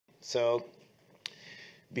So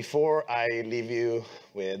before I leave you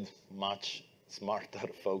with much smarter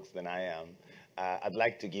folks than I am, I'd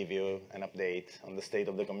like to give you an update on the state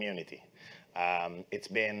of the community. It's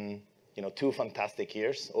been 2 fantastic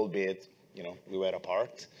years, albeit we were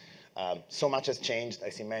apart. So much has changed. I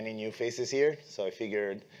see many new faces here, so I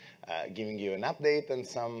figured giving you an update and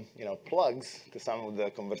some plugs to some of the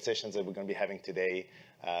conversations that we're going to be having today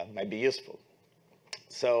might be useful.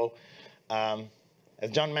 So as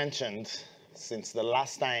John mentioned, since the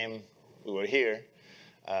last time we were here,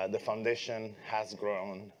 the foundation has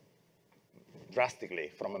grown drastically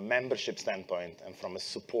from a membership standpoint and from a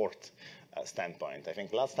support standpoint. I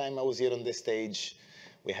think last time I was here on this stage,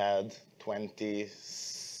 we had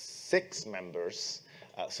 26 members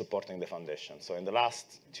supporting the foundation. So in the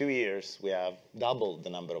last 2 years, we have doubled the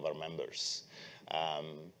number of our members.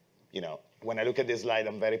 When I look at this slide,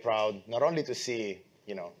 I'm very proud not only to see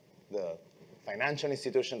the financial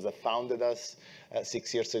institutions that founded us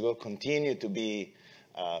 6 years ago continue to be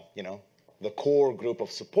the core group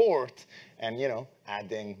of support, and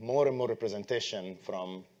adding more and more representation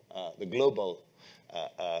from the global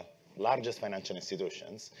largest financial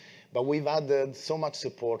institutions. But we've added so much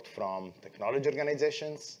support from technology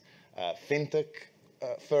organizations, fintech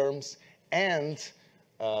firms, and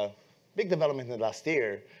big development in the last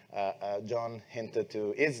year, John hinted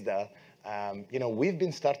to ISDA. We've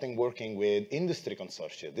been starting working with industry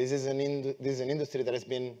consortia. This is an industry that has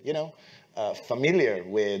been familiar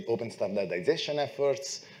with open standardization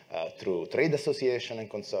efforts through trade association and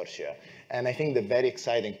consortia. And I think the very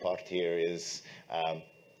exciting part here is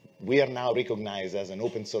we are now recognized as an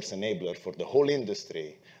open source enabler for the whole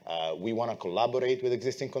industry. We want to collaborate with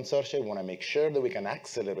existing consortia. We want to make sure that we can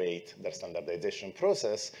accelerate their standardization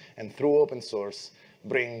process, and through open source,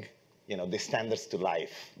 bring the standards to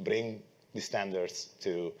life, bring the standards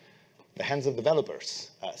to the hands of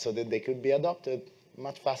developers so that they could be adopted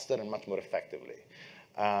much faster and much more effectively.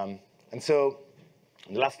 And so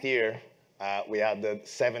last year, we added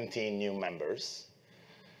 17 new members.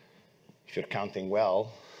 If you're counting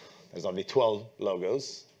well, there's only 12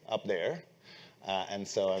 logos up there. And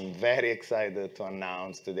so I'm very excited to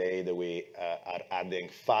announce today that we are adding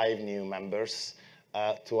 5 new members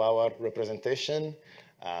to our representation,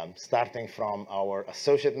 starting from our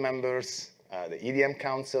associate members, the EDM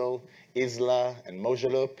Council, ISLA, and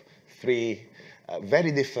Mojaloop, 3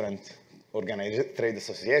 very different trade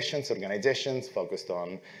associations, organizations focused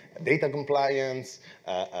on data compliance,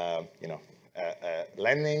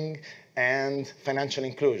 lending, and financial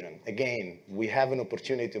inclusion. Again, we have an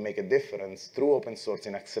opportunity to make a difference through open source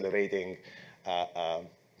in accelerating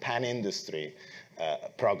pan-industry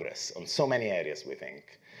progress on so many areas, we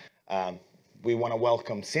think. We want to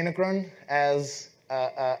welcome Synchron as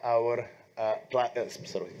our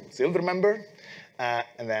silver member,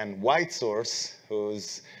 and then White Source,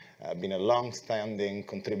 who's been a long-standing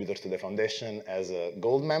contributor to the foundation, as a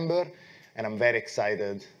gold member. And I'm very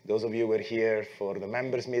excited, those of you who were here for the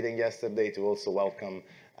members meeting yesterday, to also welcome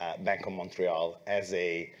Bank of Montreal as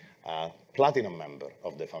a platinum member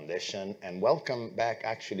of the foundation, and welcome back,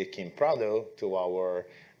 actually, Kim Prado to our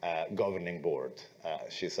governing board.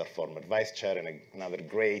 She's our former vice chair and another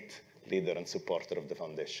great leader and supporter of the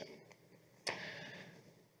foundation.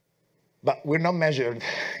 But we're not measured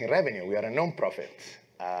in revenue. We are a nonprofit.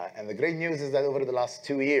 And the great news is that over the last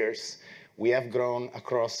 2 years, we have grown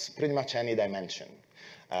across pretty much any dimension.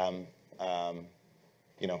 As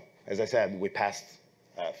I said, we passed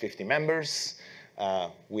 50 members.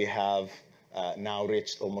 We have now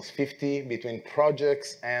reached almost 50 between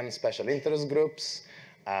projects and special interest groups.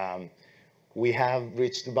 We have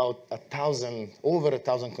reached about over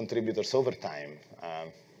 1,000 contributors over time.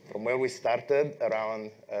 From where we started,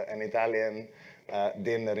 around an Italian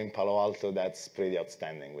dinner in Palo Alto, that's pretty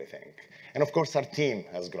outstanding, we think. And of course, our team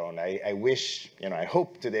has grown. I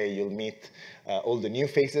hope today you'll meet all the new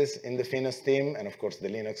faces in the FINOS team, and of course, the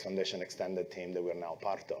Linux Foundation Extended team that we're now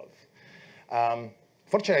part of.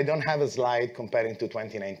 Fortunately, I don't have a slide comparing to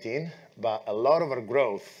 2019, but a lot of our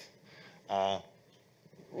growth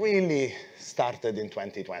really started in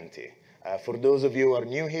 2020. For those of you who are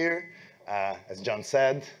new here, as John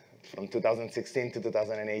said, from 2016 to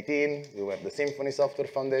 2018, we were the Symfony Software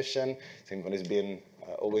Foundation. Symfony's been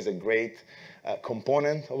always a great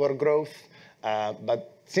component of our growth.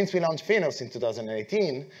 But since we launched FINOS in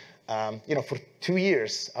 2018, for 2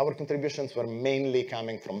 years, our contributions were mainly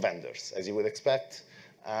coming from vendors. As you would expect,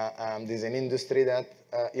 this is an industry that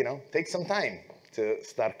takes some time to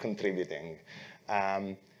start contributing.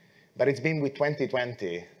 But it's been with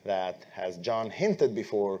 2020 that, as John hinted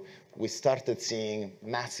before, we started seeing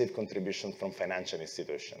massive contributions from financial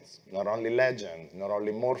institutions. Not only Legend, not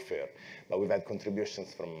only Morphere, but we've had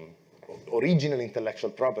contributions from original intellectual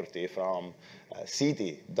property from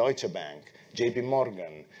Citi, Deutsche Bank, JP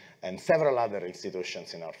Morgan, and several other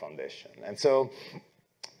institutions in our foundation. And so,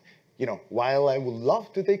 while I would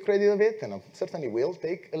love to take credit of it, and I certainly will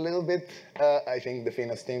take a little bit, I think the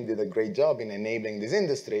FINOS team did a great job in enabling this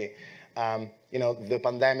industry. The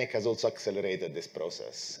pandemic has also accelerated this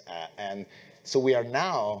process. And so we are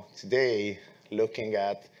now, today, looking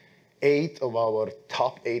at 8 of our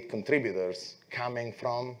top 8 contributors coming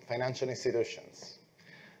from financial institutions.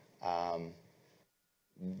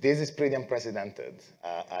 This is pretty unprecedented.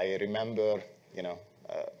 I remember,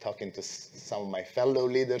 talking to some of my fellow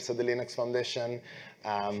leaders at the Linux Foundation.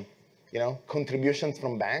 Contributions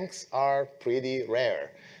from banks are pretty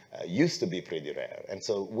rare, used to be pretty rare. And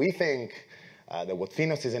so we think that what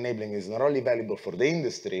FINOS is enabling is not only valuable for the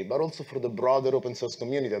industry, but also for the broader open source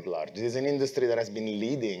community at large. This is an industry that has been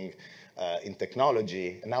leading in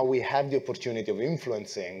technology, and now we have the opportunity of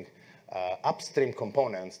influencing upstream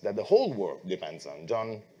components that the whole world depends on.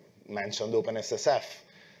 John mentioned OpenSSF,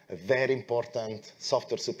 a very important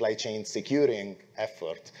software supply chain securing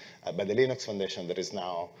effort by the Linux Foundation that is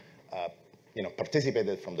now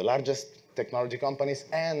participated from the largest technology companies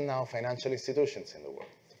and now financial institutions in the world.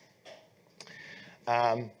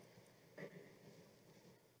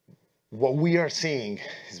 What we are seeing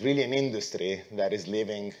is really an industry that is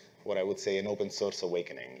living what I would say an open source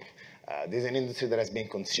awakening. This is an industry that has been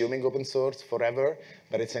consuming open source forever,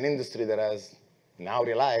 but it's an industry that has now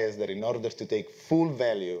realized that in order to take full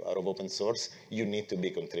value out of open source, you need to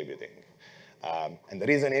be contributing. And the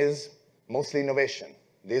reason is mostly innovation.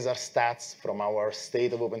 These are stats from our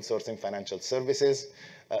State of Open Source in Financial Services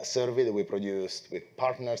survey that we produced with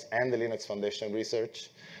partners and the Linux Foundation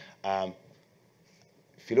research.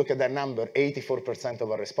 If you look at that number, 84%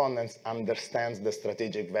 of our respondents understands the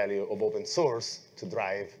strategic value of open source to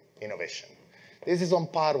drive innovation. This is on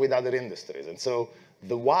par with other industries. And so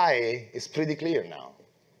the why is pretty clear now.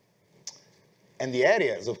 And the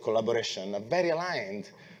areas of collaboration are very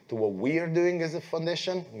aligned to what we are doing as a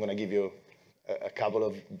foundation. I'm going to give you a couple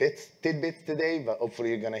of tidbits today, but hopefully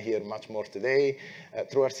you're going to hear much more today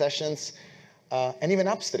through our sessions. And even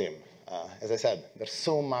upstream, as I said, there's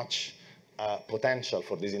so much potential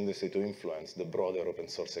for this industry to influence the broader open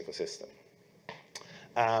source ecosystem.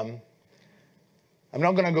 I'm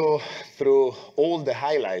not going to go through all the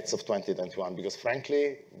highlights of 2021 because,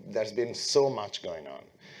 frankly, there's been so much going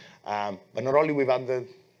on. But not only we've added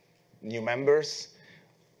new members,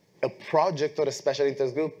 a project or a special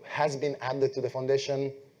interest group has been added to the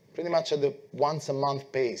foundation pretty much at the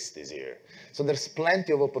once-a-month pace this year. So there's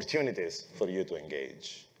plenty of opportunities for you to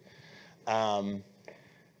engage.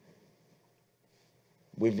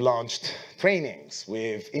 We've launched trainings.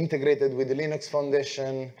 We've integrated with the Linux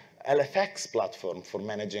Foundation LFX platform for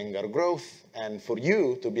managing our growth and for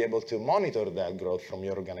you to be able to monitor that growth from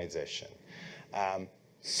your organization.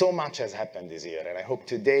 So much has happened this year, and I hope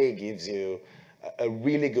today gives you a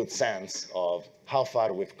really good sense of how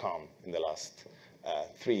far we've come in the last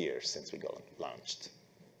 3 years since we got launched.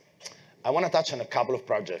 I want to touch on a couple of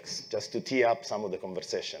projects just to tee up some of the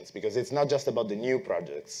conversations, because it's not just about the new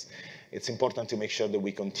projects. It's important to make sure that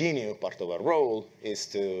we continue. Part of our role is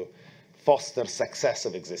to foster success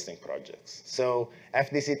of existing projects. So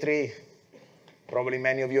FDC3, probably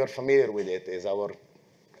many of you are familiar with it, is our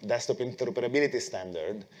desktop interoperability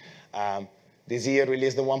standard. This year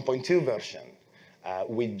released the 1.2 version.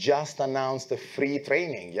 We just announced a free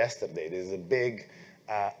training yesterday. This is a big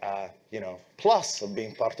plus of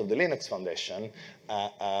being part of the Linux Foundation.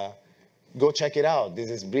 Go check it out.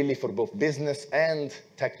 This is really for both business and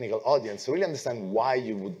technical audience. So really understand why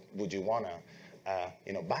would you want to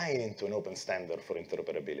buy into an open standard for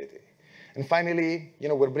interoperability. And finally,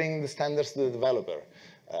 we're bringing the standards to the developer.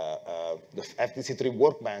 The FDC3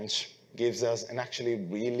 Workbench gives us an actually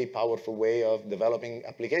really powerful way of developing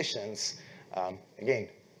applications. Again,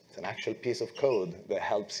 it's an actual piece of code that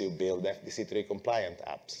helps you build FDC3 compliant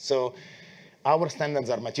apps. So our standards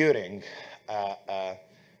are maturing,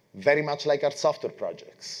 very much like our software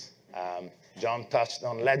projects. John touched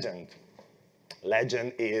on Legend.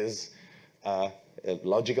 Legend is a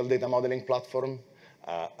logical data modeling platform.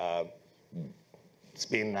 It's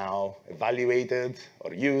been now evaluated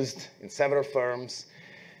or used in several firms.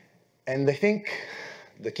 And I think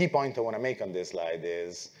the key point I want to make on this slide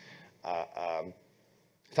is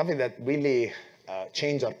something that really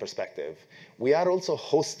changed our perspective. We are also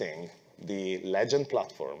hosting the Legend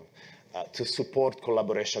platform to support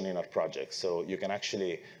collaboration in our projects. So you can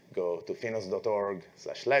actually go to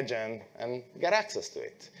finos.org/legend and get access to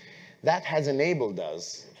it. that has enabled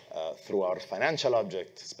us, through our financial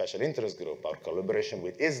object special interest group, our collaboration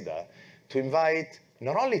with ISDA, to invite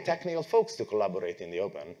not only technical folks to collaborate in the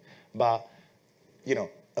open, but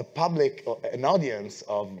an audience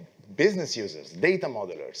of business users, data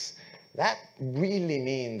modelers. That really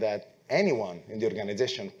means that anyone in the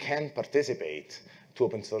organization can participate to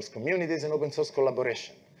open source communities and open source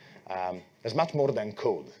collaboration. There's much more than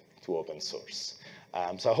code to open source.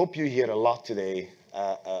 So I hope you hear a lot today.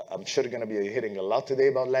 I'm sure you're going to be hearing a lot today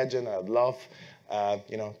about Legend. I'd love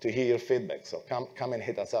to hear your feedback. So come and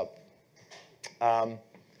hit us up.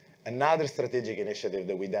 Another strategic initiative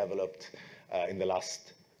that we developed in the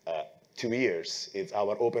last 2 years is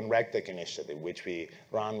our Open RegTech initiative, which we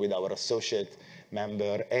run with our associate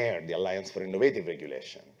member, AIR, the Alliance for Innovative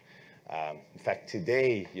Regulation. In fact,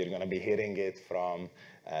 today, you're going to be hearing it from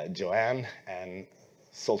Joanne and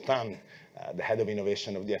Sultan, the head of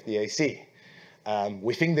innovation of the FDIC.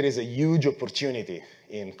 We think there is a huge opportunity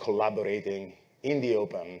in collaborating in the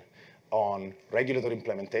open on regulatory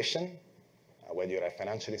implementation, whether you're a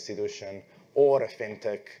financial institution or a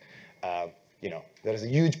fintech. There's a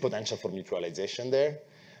huge potential for mutualization there.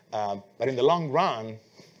 But in the long run,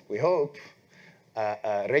 we hope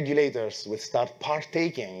regulators will start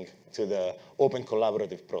partaking to the open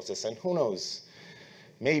collaborative process. And who knows,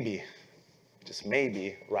 maybe, just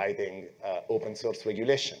maybe, writing open source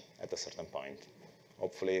regulation at a certain point.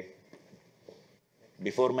 Hopefully,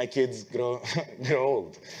 before my kids grow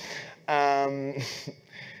old.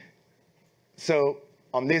 So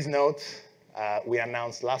on this note, we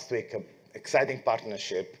announced last week an exciting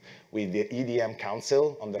partnership with the EDM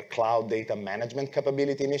Council on their Cloud Data Management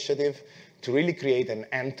Capability Initiative to really create an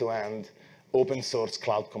end-to-end open source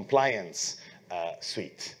cloud compliance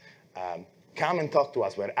suite. Come and talk to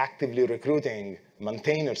us. We're actively recruiting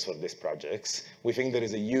maintainers for these projects. We think there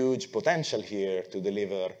is a huge potential here to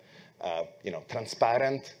deliver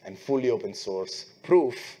transparent and fully open source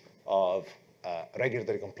proof of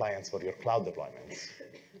regulatory compliance for your cloud deployments.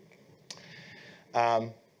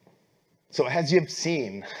 So as you've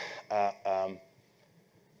seen,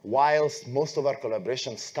 whilst most of our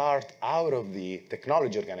collaborations start out of the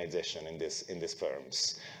technology organization in these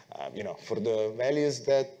firms, for the values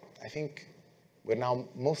that I think we're now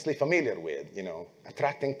mostly familiar with,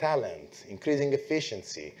 attracting talent, increasing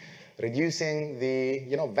efficiency, reducing the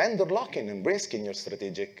vendor lock-in and risk in your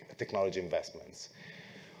strategic technology investments.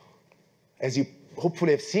 As you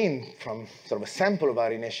hopefully have seen from sort of a sample of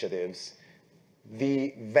our initiatives,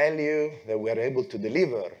 the value that we're able to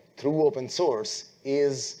deliver through open source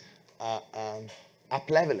is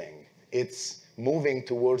up-leveling. It's moving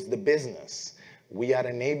towards the business. We are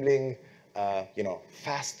enabling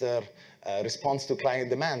faster response to client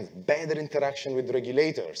demands, better interaction with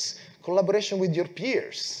regulators, collaboration with your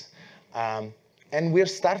peers. And we're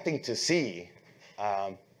starting to see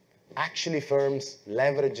actually firms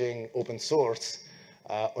leveraging open source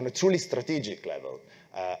on a truly strategic level.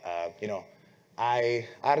 I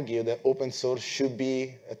argue that open source should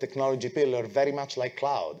be a technology pillar very much like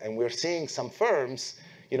cloud. And we're seeing some firms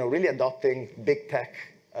really adopting big tech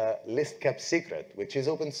list kept secret, which is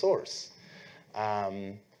open source.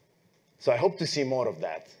 So I hope to see more of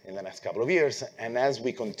that in the next couple of years. And as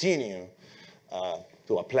we continue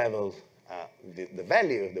to up-level the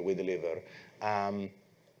value that we deliver,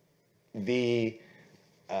 the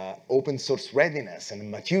open source readiness and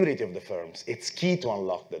maturity of the firms, it's key to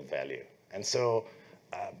unlock that value. And so,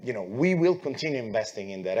 we will continue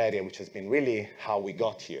investing in that area, which has been really how we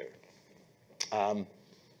got here.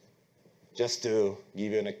 Just to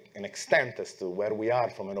give you an extent as to where we are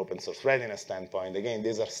from an open source readiness standpoint, again,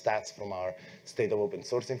 these are stats from our State of Open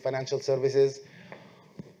Source in Financial Services.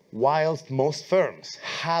 Whilst most firms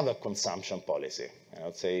have a consumption policy, and I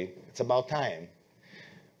would say it's about time,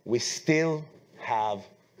 we still have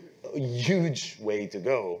a huge way to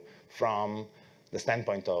go from the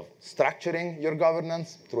standpoint of structuring your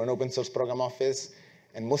governance through an open source program office,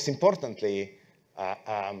 and most importantly,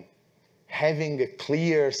 having a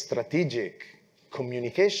clear strategic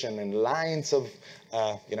communication and lines of,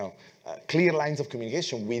 clear lines of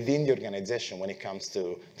communication within the organization when it comes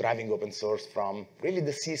to driving open source from really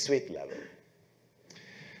the C-suite level.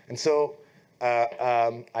 And so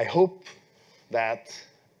I hope that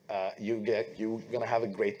you're going to have a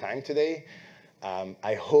great time today.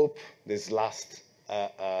 I hope this last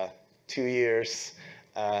 2 years,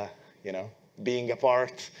 being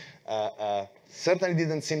apart, certainly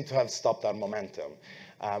didn't seem to have stopped our momentum.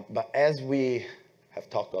 But as we have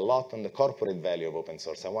talked a lot on the corporate value of open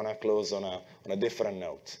source, I want to close on a different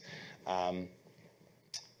note. An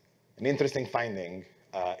interesting finding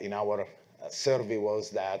in our survey was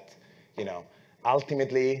that,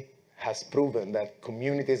 ultimately, has proven that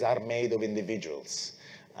communities are made of individuals.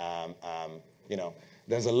 You know,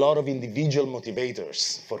 there's a lot of individual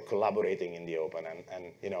motivators for collaborating in the open, and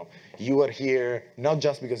you know, you are here not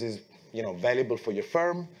just because it's, you know, valuable for your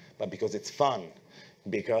firm, but because it's fun,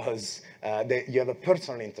 because you have a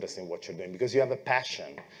personal interest in what you're doing, because you have a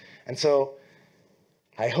passion. And so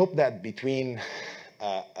I hope that between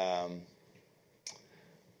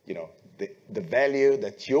you know, the value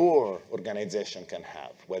that your organization can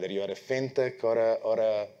have, whether you are a fintech or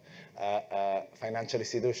a financial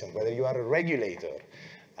institution, whether you are a regulator,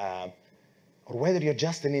 or whether you're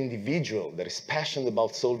just an individual that is passionate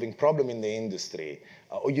about solving problems in the industry,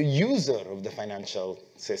 or you're a user of the financial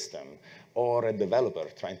system, or a developer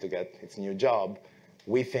trying to get its new job,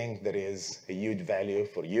 we think there is a huge value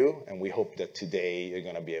for you, and we hope that today you're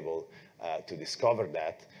going to be able to discover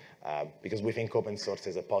that, because we think open source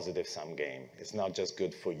is a positive-sum game. It's not just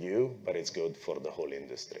good for you, but it's good for the whole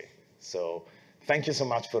industry. So thank you so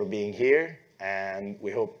much for being here, and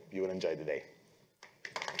we hope you will enjoy the day.